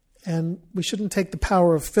 and we shouldn't take the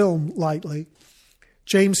power of film lightly,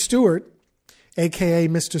 James Stewart, a.k.a.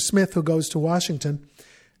 Mr. Smith, who goes to Washington,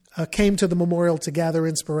 came to the memorial to gather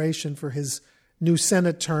inspiration for his new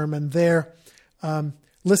Senate term, and there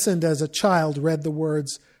listened as a child, read the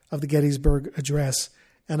words of the Gettysburg Address,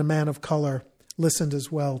 and a man of color listened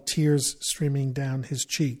as well, tears streaming down his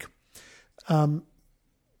cheek.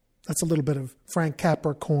 That's a little bit of Frank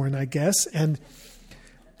Capricorn, I guess. And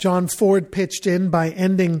John Ford pitched in by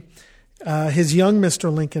ending his Young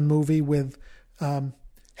Mr. Lincoln movie with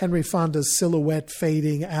Henry Fonda's silhouette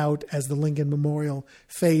fading out as the Lincoln Memorial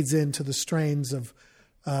fades into the strains of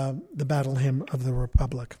the Battle Hymn of the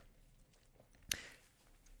Republic.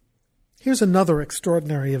 Here's another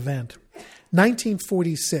extraordinary event.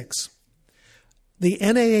 1946, the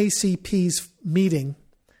NAACP's meeting,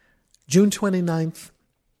 June 29th,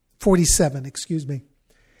 47,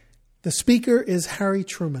 The speaker is Harry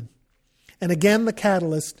Truman. And again, the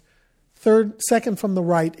catalyst, second from the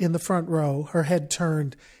right in the front row, her head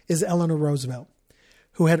turned, is Eleanor Roosevelt,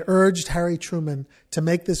 who had urged Harry Truman to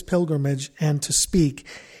make this pilgrimage and to speak.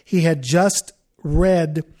 He had just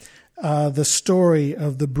read the story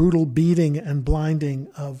of the brutal beating and blinding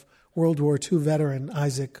of World War II veteran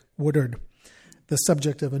Isaac Woodard, the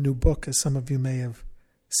subject of a new book, as some of you may have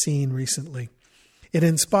seen recently. It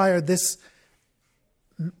inspired this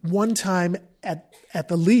one time, at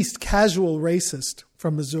the least, casual racist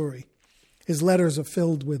from Missouri. His letters are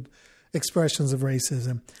filled with expressions of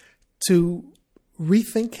racism, to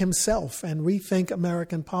rethink himself and rethink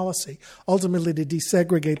American policy, ultimately to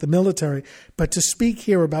desegregate the military, but to speak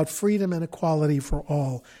here about freedom and equality for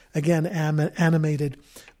all, again animated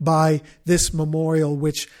by this memorial,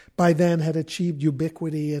 which by then had achieved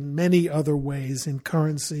ubiquity in many other ways, in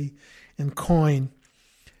currency and coin,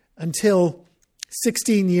 until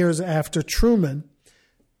 16 years after Truman,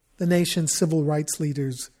 the nation's civil rights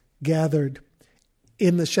leaders gathered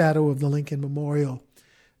in the shadow of the Lincoln Memorial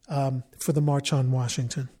for the March on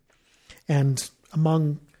Washington. And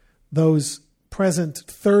among those present,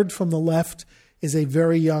 third from the left is a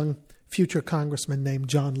very young future congressman named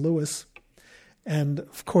John Lewis. And,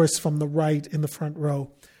 of course, from the right in the front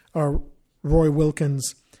row are Roy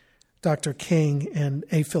Wilkins, Dr. King, and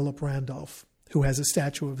A. Philip Randolph, who has a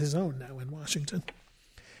statue of his own now in Washington.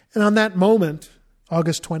 And on that moment,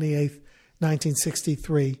 August 28th,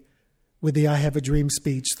 1963, with the I Have a Dream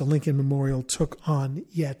speech, the Lincoln Memorial took on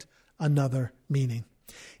yet another meaning.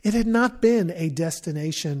 It had not been a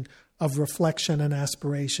destination of reflection and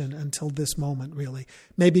aspiration until this moment, really.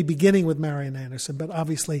 Maybe beginning with Marian Anderson, but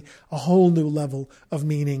obviously a whole new level of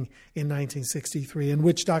meaning in 1963, in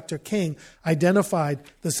which Dr. King identified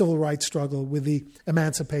the civil rights struggle with the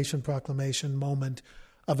Emancipation Proclamation moment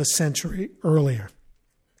of a century earlier.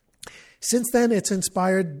 Since then, it's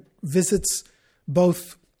inspired visits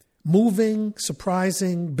both moving,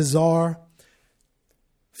 surprising, bizarre.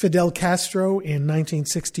 Fidel Castro in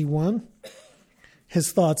 1961,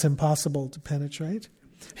 his thoughts impossible to penetrate.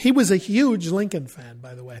 He was a huge Lincoln fan,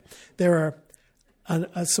 by the way. There are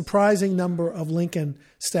a surprising number of Lincoln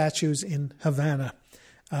statues in Havana,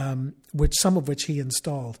 some of which he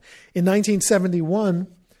installed. In 1971,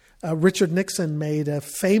 Richard Nixon made a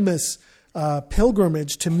famous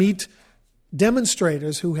pilgrimage to meet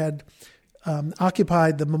demonstrators who had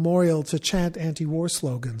occupied the memorial to chant anti-war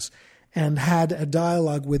slogans, and had a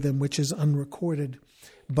dialogue with them which is unrecorded,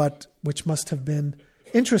 but which must have been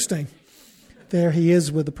interesting. There he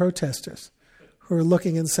is with the protesters who are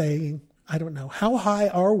looking and saying, I don't know, how high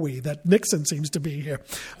are we that Nixon seems to be here?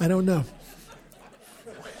 I don't know.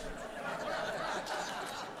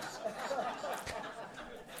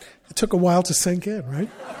 It took a while to sink in, right?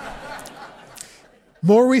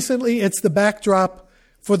 More recently, it's the backdrop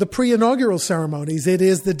for the pre-inaugural ceremonies. It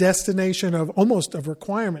is the destination of almost a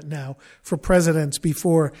requirement now for presidents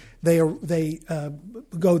before they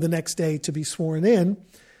go the next day to be sworn in.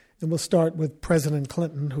 And we'll start with President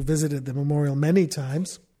Clinton, who visited the memorial many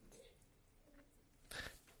times.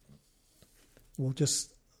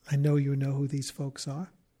 I know you know who these folks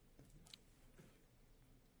are.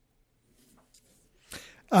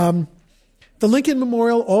 The Lincoln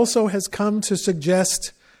Memorial also has come to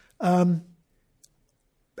suggest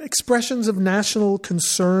expressions of national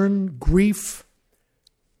concern, grief.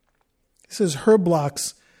 This is Herb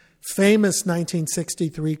Bloch's famous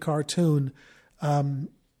 1963 cartoon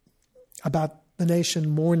about the nation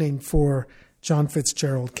mourning for John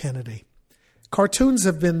Fitzgerald Kennedy. Cartoons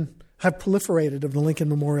have proliferated of the Lincoln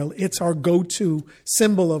Memorial. It's our go-to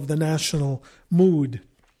symbol of the national mood.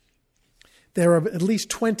 There are at least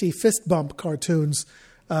 20 fist bump cartoons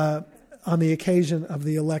on the occasion of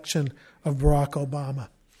the election of Barack Obama.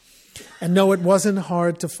 And no, it wasn't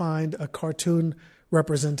hard to find a cartoon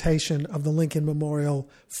representation of the Lincoln Memorial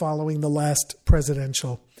following the last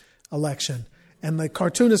presidential election. And the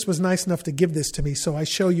cartoonist was nice enough to give this to me, so I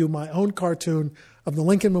show you my own cartoon of the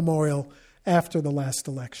Lincoln Memorial after the last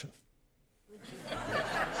election.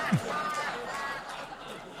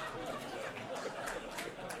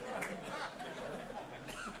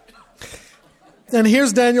 And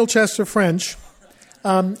here's Daniel Chester French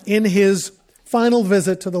in his final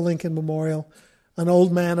visit to the Lincoln Memorial, an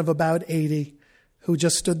old man of about 80 who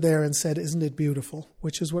just stood there and said, "Isn't it beautiful?"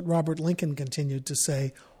 which is what Robert Lincoln continued to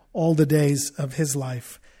say all the days of his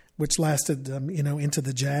life, which lasted, into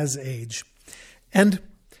the Jazz Age. And,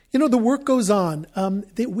 the work goes on.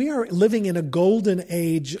 We are living in a golden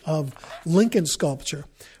age of Lincoln sculpture.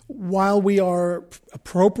 While we are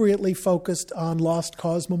appropriately focused on lost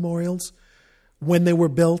cause memorials, when they were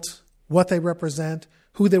built, what they represent,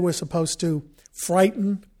 who they were supposed to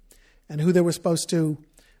frighten, and who they were supposed to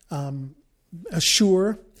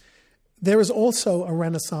assure, there is also a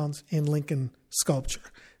renaissance in Lincoln sculpture.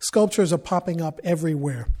 Sculptures are popping up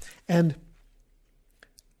everywhere. And,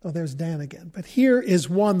 there's Dan again. But here is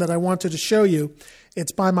one that I wanted to show you.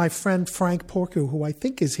 It's by my friend Frank Porcu, who I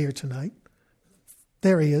think is here tonight.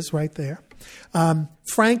 There he is, right there.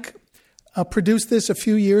 Frank produced this a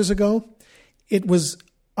few years ago. It was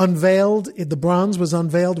unveiled, the bronze was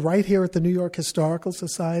unveiled right here at the New York Historical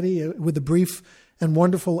Society with a brief and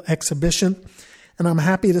wonderful exhibition. And I'm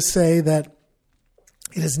happy to say that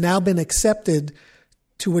it has now been accepted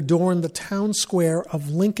to adorn the town square of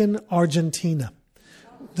Lincoln, Argentina,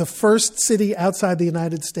 the first city outside the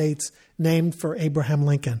United States named for Abraham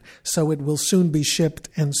Lincoln. So it will soon be shipped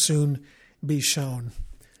and soon be shown.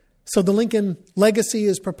 So the Lincoln legacy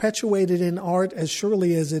is perpetuated in art as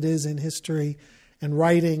surely as it is in history and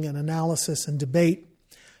writing and analysis and debate.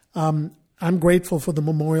 I'm grateful for the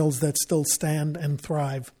memorials that still stand and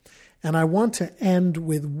thrive. And I want to end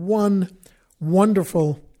with one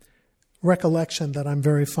wonderful recollection that I'm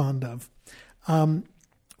very fond of.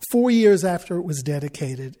 4 years after it was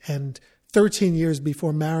dedicated and 13 years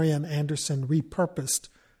before Marian Anderson repurposed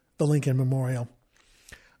the Lincoln Memorial,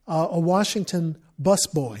 a Washington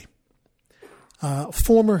busboy,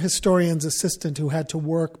 former historian's assistant who had to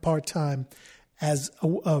work part-time as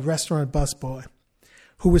a restaurant busboy,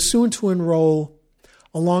 who was soon to enroll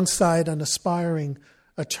alongside an aspiring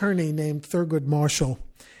attorney named Thurgood Marshall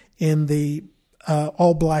in the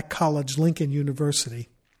all-black college, Lincoln University,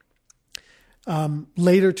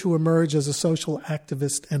 later to emerge as a social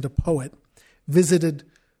activist and a poet, visited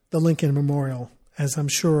the Lincoln Memorial, as I'm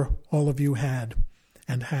sure all of you had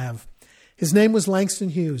and have. His name was Langston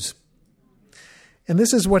Hughes. And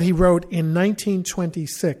this is what he wrote in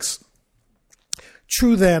 1926.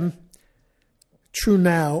 True then, true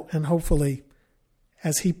now, and hopefully,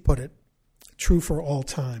 as he put it, true for all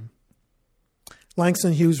time.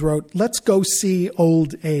 Langston Hughes wrote, "Let's go see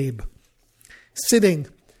old Abe, sitting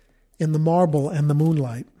in the marble and the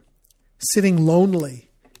moonlight, sitting lonely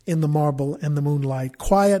in the marble and the moonlight,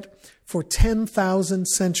 quiet for 10,000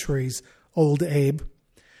 centuries, old Abe,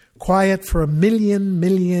 quiet for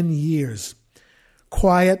 1,000,000 years,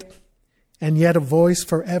 quiet and yet a voice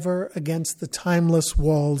forever against the timeless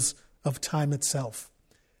walls of time itself.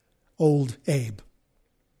 Old Abe."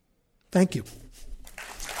 Thank you.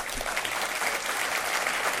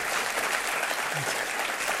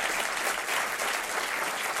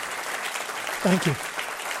 Thank you.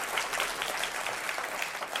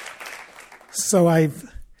 So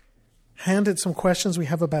I've handed some questions. We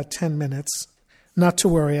have about 10 minutes. Not to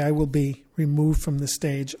worry, I will be removed from the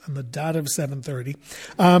stage on the dot of 7:30.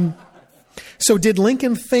 So did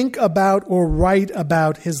Lincoln think about or write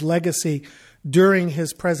about his legacy during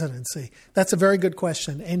his presidency? That's a very good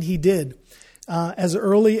question, and he did. As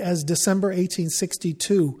early as December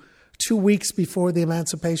 1862, 2 weeks before the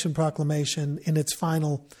Emancipation Proclamation in its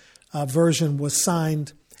final version was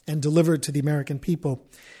signed and delivered to the American people,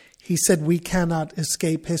 he said, "We cannot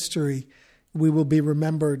escape history. We will be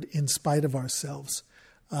remembered in spite of ourselves."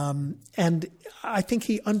 And I think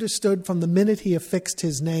he understood from the minute he affixed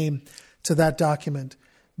his name to that document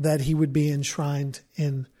that he would be enshrined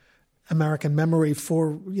in American memory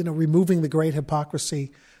for, removing the great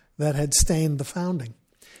hypocrisy that had stained the founding.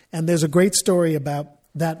 And there's a great story about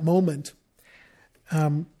that moment.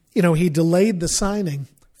 He delayed the signing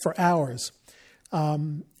for hours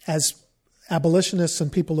as abolitionists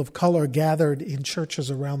and people of color gathered in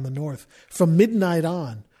churches around the North from midnight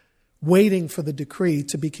on, waiting for the decree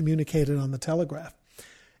to be communicated on the telegraph.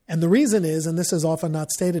 And the reason is, and this is often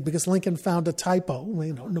not stated, because Lincoln found a typo.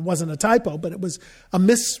 It wasn't a typo, but it was a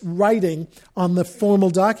miswriting on the formal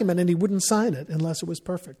document, and he wouldn't sign it unless it was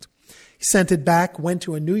perfect. He sent it back, went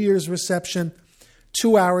to a New Year's reception,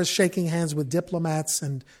 2 hours shaking hands with diplomats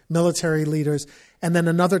and military leaders, and then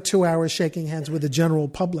another 2 hours shaking hands with the general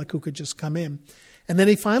public who could just come in. And then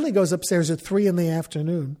he finally goes upstairs at 3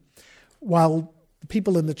 p.m, while the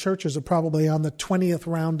people in the churches are probably on the 20th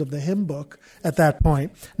round of the hymn book at that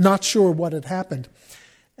point, not sure what had happened.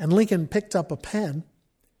 And Lincoln picked up a pen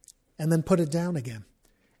and then put it down again.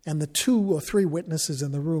 And the 2 or 3 witnesses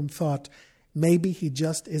in the room thought, maybe he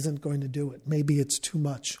just isn't going to do it. Maybe it's too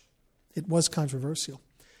much. It was controversial.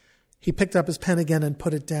 He picked up his pen again and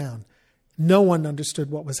put it down. No one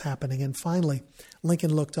understood what was happening. And finally,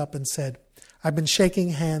 Lincoln looked up and said, "I've been shaking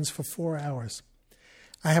hands for 4 hours.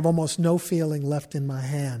 I have almost no feeling left in my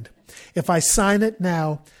hand. If I sign it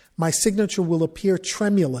now, my signature will appear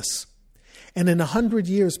tremulous. And in 100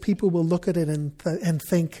 years, people will look at it and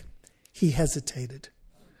think he hesitated.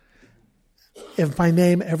 If my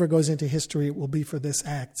name ever goes into history, it will be for this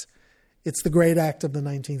act. It's the great act of the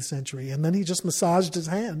 19th century." And then he just massaged his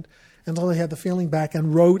hand until he had the feeling back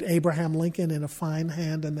and wrote Abraham Lincoln in a fine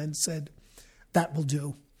hand and then said, "That will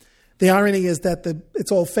do." The irony is that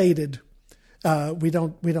it's all faded. We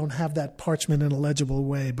don't have that parchment in a legible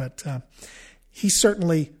way, but he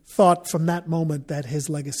certainly thought from that moment that his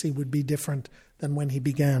legacy would be different than when he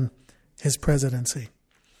began his presidency.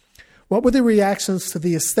 What were the reactions to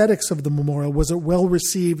the aesthetics of the memorial? Was it well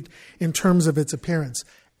received in terms of its appearance?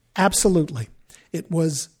 Absolutely. It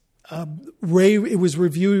was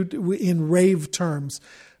reviewed in rave terms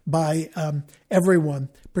by everyone,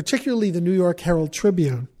 particularly the New York Herald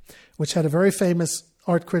Tribune, which had a very famous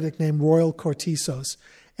art critic named Royal Cortisos.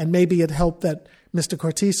 And maybe it helped that Mr.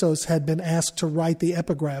 Cortisos had been asked to write the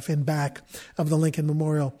epigraph in back of the Lincoln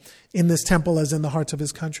Memorial. "In this temple, as in the hearts of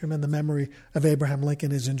his countrymen, the memory of Abraham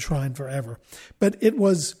Lincoln is enshrined forever." But it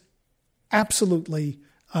was absolutely,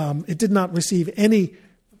 it did not receive any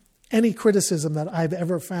criticism that I've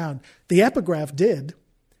ever found. The epigraph did,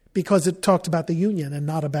 because it talked about the Union and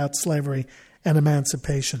not about slavery and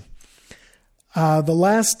emancipation. The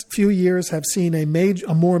last few years have seen a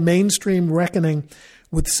more mainstream reckoning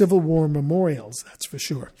with Civil War memorials, that's for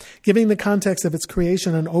sure. Given the context of its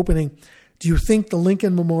creation and opening, do you think the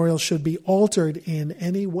Lincoln Memorial should be altered in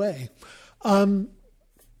any way?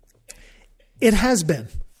 It has been,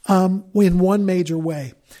 in one major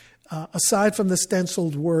way. Aside from the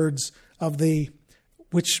stenciled words of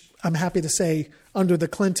which I'm happy to say, under the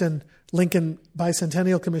Clinton-Lincoln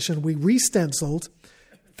Bicentennial Commission, we re-stenciled,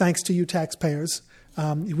 thanks to you taxpayers.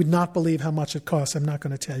 You would not believe how much it cost. I'm not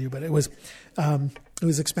going to tell you, but it was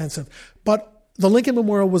expensive. But the Lincoln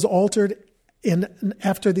Memorial was altered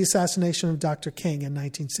after the assassination of Dr. King in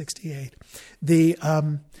 1968.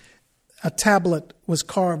 A tablet was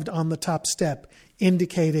carved on the top step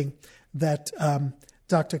indicating that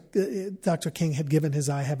Dr. King had given his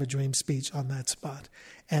I Have a Dream speech on that spot.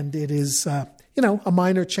 And it is, a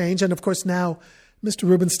minor change. And, of course, now Mr.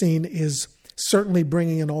 Rubenstein is certainly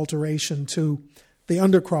bringing an alteration to the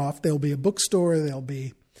Undercroft. There'll be a bookstore. There'll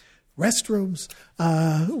be restrooms,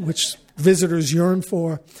 which visitors yearn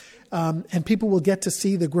for. And people will get to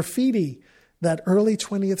see the graffiti that early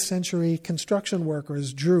 20th century construction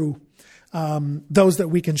workers drew, those that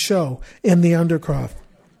we can show in the Undercroft.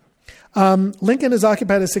 Lincoln has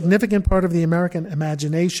occupied a significant part of the American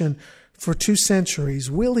imagination for 2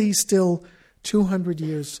 centuries. Will he still 200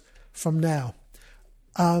 years from now?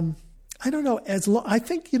 I don't know. I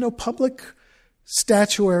think, public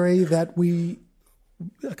statuary that we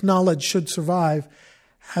acknowledge should survive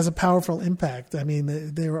has a powerful impact. I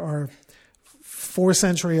mean, there are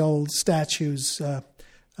 4-century-old statues.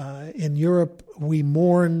 In Europe, we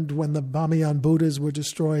mourned when the Bamiyan Buddhas were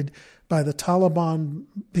destroyed by the Taliban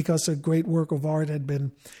because a great work of art had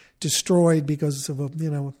been destroyed because of a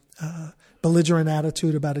belligerent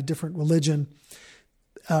attitude about a different religion.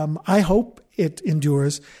 I hope it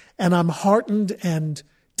endures, and I'm heartened and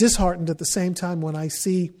disheartened at the same time when I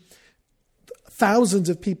see thousands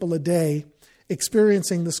of people a day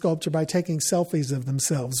experiencing the sculpture by taking selfies of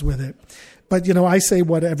themselves with it. But, I say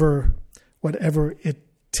whatever it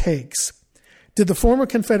takes. Did the former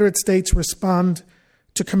Confederate states respond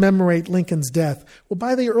to commemorate Lincoln's death? Well,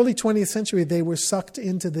 by the early 20th century, they were sucked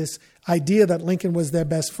into this idea that Lincoln was their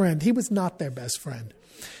best friend. He was not their best friend.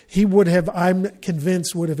 He would have, I'm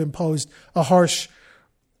convinced, would have imposed a harsh,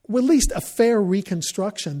 well, at least a fair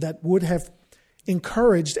reconstruction that would have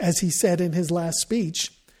encouraged, as he said in his last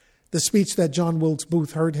speech, the speech that John Wilkes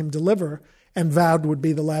Booth heard him deliver and vowed would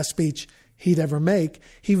be the last speech he'd ever make.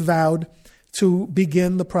 He vowed to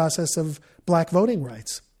begin the process of black voting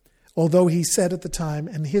rights. Although he said at the time,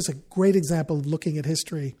 and here's a great example of looking at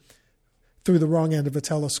history through the wrong end of a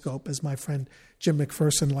telescope, as my friend Jim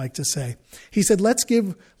McPherson liked to say. He said, let's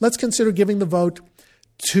consider giving the vote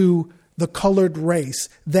to the colored race.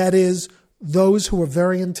 That is, those who are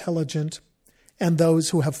very intelligent and those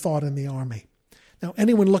who have fought in the army. Now,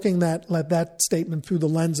 anyone looking at that statement through the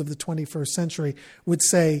lens of the 21st century would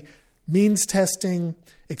say means testing,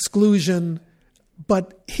 exclusion,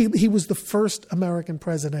 but he was the first American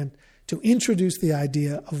president to introduce the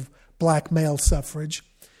idea of black male suffrage.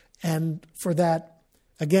 And for that,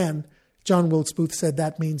 again, John Wilkes Booth said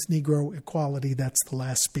that means Negro equality. That's the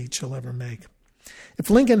last speech he'll ever make.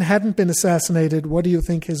 If Lincoln hadn't been assassinated, do you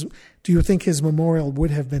think his memorial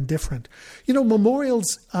would have been different?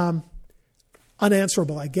 Memorials,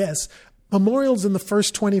 unanswerable, I guess. Memorials in the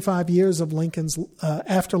first 25 years of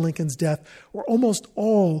after Lincoln's death were almost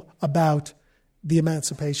all about the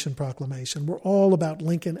Emancipation Proclamation. Were all about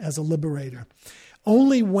Lincoln as a liberator.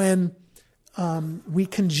 Only when we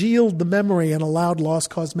congealed the memory and allowed lost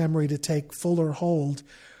cause memory to take fuller hold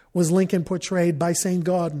was Lincoln portrayed by St.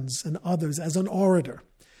 Gaudens and others as an orator.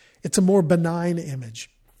 It's a more benign image.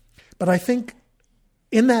 But I think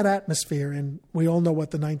in that atmosphere, and we all know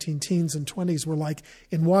what the 19-teens and 20s were like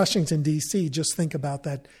in Washington, D.C., just think about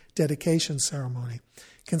that dedication ceremony.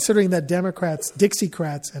 Considering that Democrats,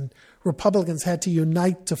 Dixiecrats, and Republicans had to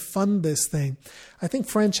unite to fund this thing, I think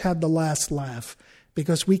French had the last laugh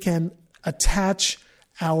because we can attach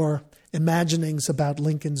our imaginings about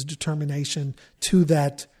Lincoln's determination to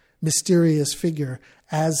that mysterious figure,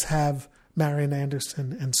 as have Marian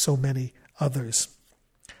Anderson and so many others.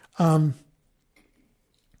 I'm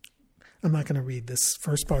not going to read this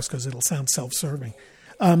first part because it'll sound self-serving.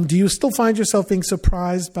 Do you still find yourself being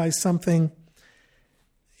surprised by something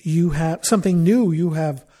new you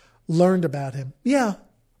have learned about him? Yeah,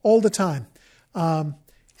 all the time. And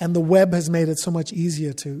the web has made it so much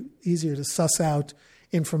easier to suss out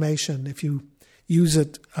information if you use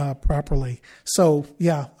it properly. So,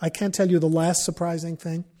 yeah, I can't tell you the last surprising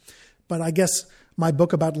thing, but I guess my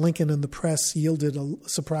book about Lincoln in the press yielded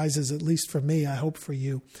surprises, at least for me, I hope for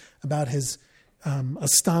you, about his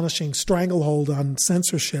astonishing stranglehold on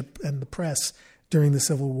censorship and the press during the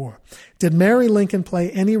Civil War. Did Mary Lincoln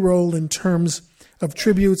play any role in terms of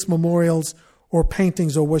tributes, memorials, or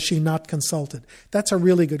paintings, or was she not consulted? That's a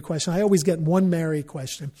really good question. I always get one Mary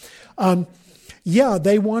question. Yeah,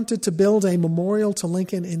 they wanted to build a memorial to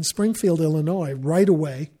Lincoln in Springfield, Illinois, right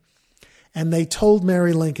away. And they told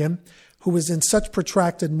Mary Lincoln, who was in such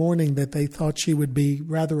protracted mourning that they thought she would be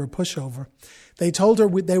rather a pushover, they told her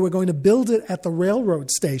they were going to build it at the railroad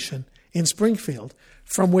station in Springfield,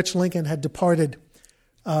 from which Lincoln had departed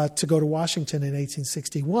to go to Washington in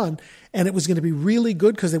 1861. And it was going to be really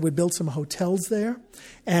good because they would build some hotels there,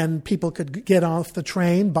 and people could get off the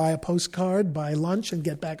train, buy a postcard, buy lunch, and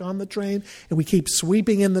get back on the train. And we keep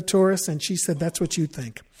sweeping in the tourists. And she said, that's what you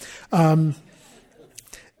think.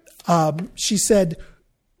 She said,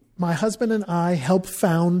 my husband and I helped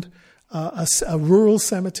found a rural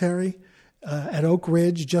cemetery at Oak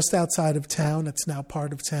Ridge, just outside of town. It's now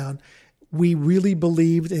part of town. We really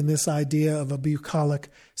believed in this idea of a bucolic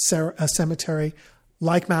cemetery,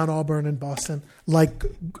 like Mount Auburn in Boston, like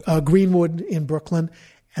Greenwood in Brooklyn,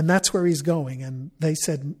 and that's where he's going. And they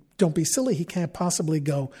said, don't be silly, he can't possibly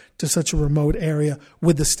go to such a remote area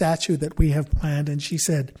with the statue that we have planned. And she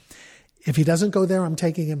said, if he doesn't go there, I'm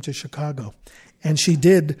taking him to Chicago. And she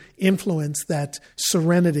did influence that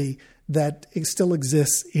serenity that still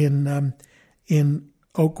exists in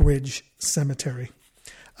Oak Ridge Cemetery.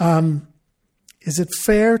 Is it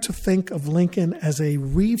fair to think of Lincoln as a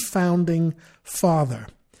refounding father,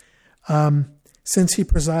 since he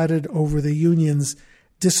presided over the Union's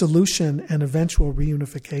dissolution and eventual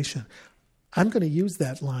reunification? I'm going to use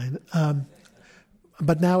that line,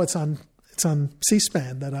 but now it's on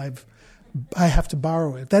C-SPAN that I have to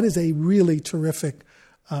borrow it. That is a really terrific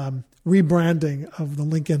rebranding of the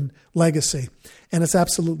Lincoln legacy, and it's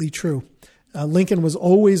absolutely true. Lincoln was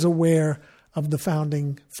always aware of the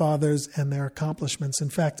founding fathers and their accomplishments. In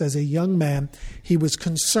fact, as a young man, he was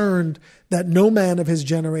concerned that no man of his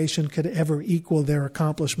generation could ever equal their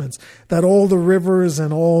accomplishments, that all the rivers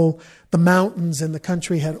and all the mountains in the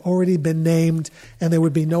country had already been named, and there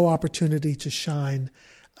would be no opportunity to shine.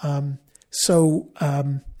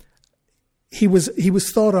 He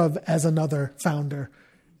was thought of as another founder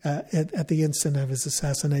at the instant of his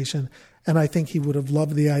assassination. And I think he would have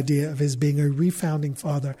loved the idea of his being a refounding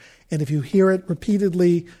father. And if you hear it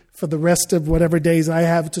repeatedly for the rest of whatever days I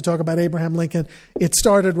have to talk about Abraham Lincoln, it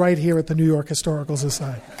started right here at the New York Historical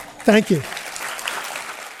Society. Thank you.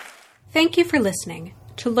 Thank you for listening.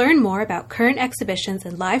 To learn more about current exhibitions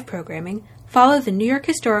and live programming, follow the New York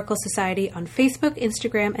Historical Society on Facebook,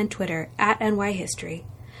 Instagram, and Twitter @NYHistory,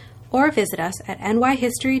 or visit us at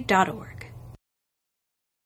nyhistory.org.